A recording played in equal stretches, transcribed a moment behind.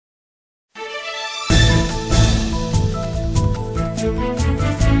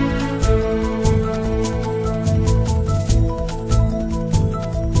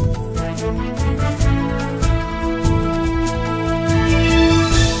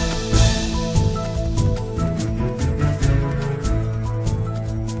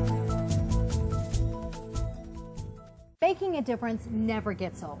a difference never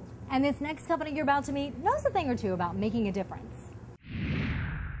gets old. And this next company you're about to meet knows a thing or two about making a difference.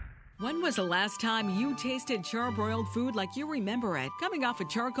 When was the last time you tasted char-broiled food like you remember it, coming off a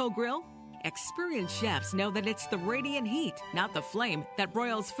charcoal grill? Experienced chefs know that it's the radiant heat, not the flame, that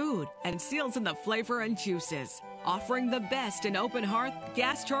broils food and seals in the flavor and juices. Offering the best in open hearth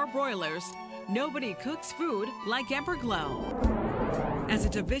gas char broilers, nobody cooks food like EmberGLO. As a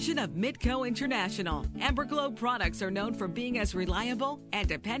division of Midco International, EmberGLO products are known for being as reliable and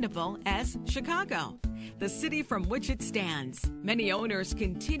dependable as Chicago, the city from which it stands. Many owners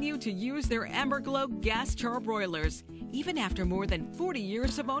continue to use their EmberGLO gas char broilers, even after more than 40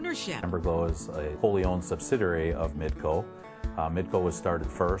 years of ownership. EmberGLO is a wholly owned subsidiary of Midco. Midco was started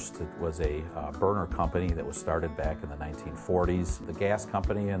first. It was a burner company that was started back in the 1940s. The gas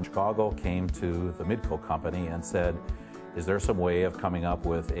company in Chicago came to the Midco company and said, is there some way of coming up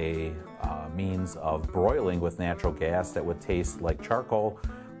with a means of broiling with natural gas that would taste like charcoal?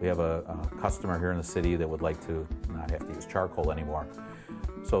 We have a customer here in the city that would like to not have to use charcoal anymore.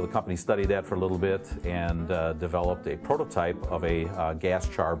 So the company studied that for a little bit and developed a prototype of a gas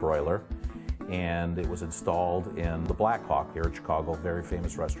char broiler. And it was installed in the Black Hawk here in Chicago, very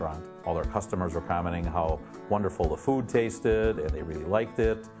famous restaurant. All their customers were commenting how wonderful the food tasted, and they really liked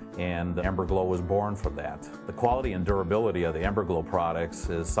it, and EmberGLO was born from that. The quality and durability of the EmberGLO products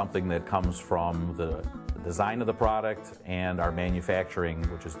is something that comes from the design of the product and our manufacturing,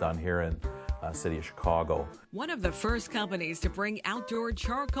 which is done here in city of Chicago. One of the first companies to bring outdoor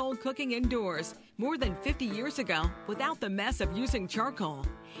charcoal cooking indoors more than 50 years ago without the mess of using charcoal.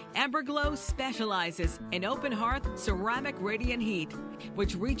 EmberGLO specializes in open hearth ceramic radiant heat,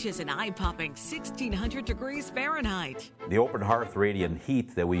 which reaches an eye-popping 1,600 degrees Fahrenheit. The open hearth radiant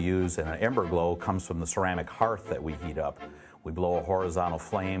heat that we use in an EmberGLO comes from the ceramic hearth that we heat up. We blow a horizontal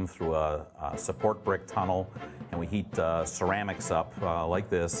flame through a support brick tunnel, and we heat ceramics up like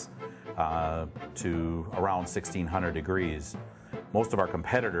this to around 1,600 degrees. Most of our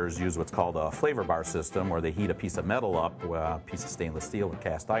competitors use what's called a flavor bar system, where they heat a piece of metal up, a piece of stainless steel and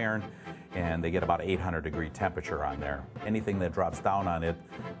cast iron, and they get about 800-degree temperature on there. Anything that drops down on it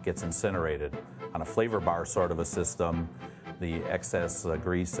gets incinerated. On a flavor bar sort of a system, the excess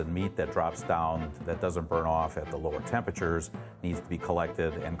grease and meat that drops down that doesn't burn off at the lower temperatures needs to be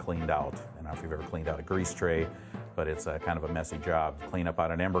collected and cleaned out. I don't know if you've ever cleaned out a grease tray, but it's kind of a messy job. Clean up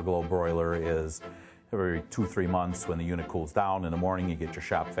on an EmberGLO broiler is every 2-3 months. When the unit cools down in the morning, you get your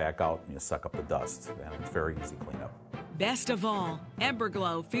shop vac out and you suck up the dust, and it's very easy cleanup. Best of all,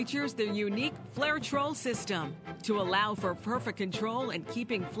 EmberGLO features the unique flare troll system to allow for perfect control and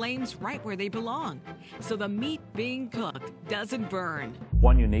keeping flames right where they belong, so the meat being cooked doesn't burn.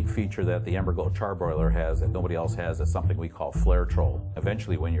 One unique feature that the EmberGLO char broiler has that nobody else has is something we call flare troll.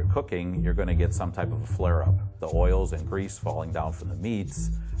 Eventually, when you're cooking, you're going to get some type of a flare up. The oils and grease falling down from the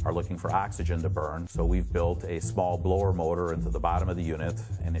meats are looking for oxygen to burn, so we've built a small blower motor into the bottom of the unit,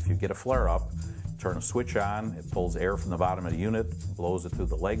 and if you get a flare up, turn a switch on, it pulls air from the bottom of the unit, blows it through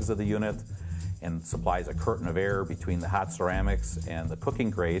the legs of the unit, and supplies a curtain of air between the hot ceramics and the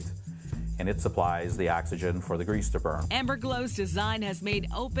cooking grate, and it supplies the oxygen for the grease to burn. EmberGLO's design has made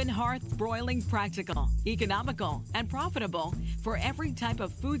open hearth broiling practical, economical, and profitable for every type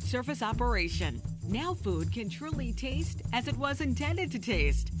of food service operation. Now food can truly taste as it was intended to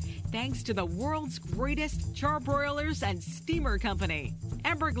taste, thanks to the world's greatest char broilers and steamer company,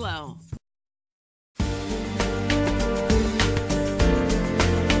 EmberGLO.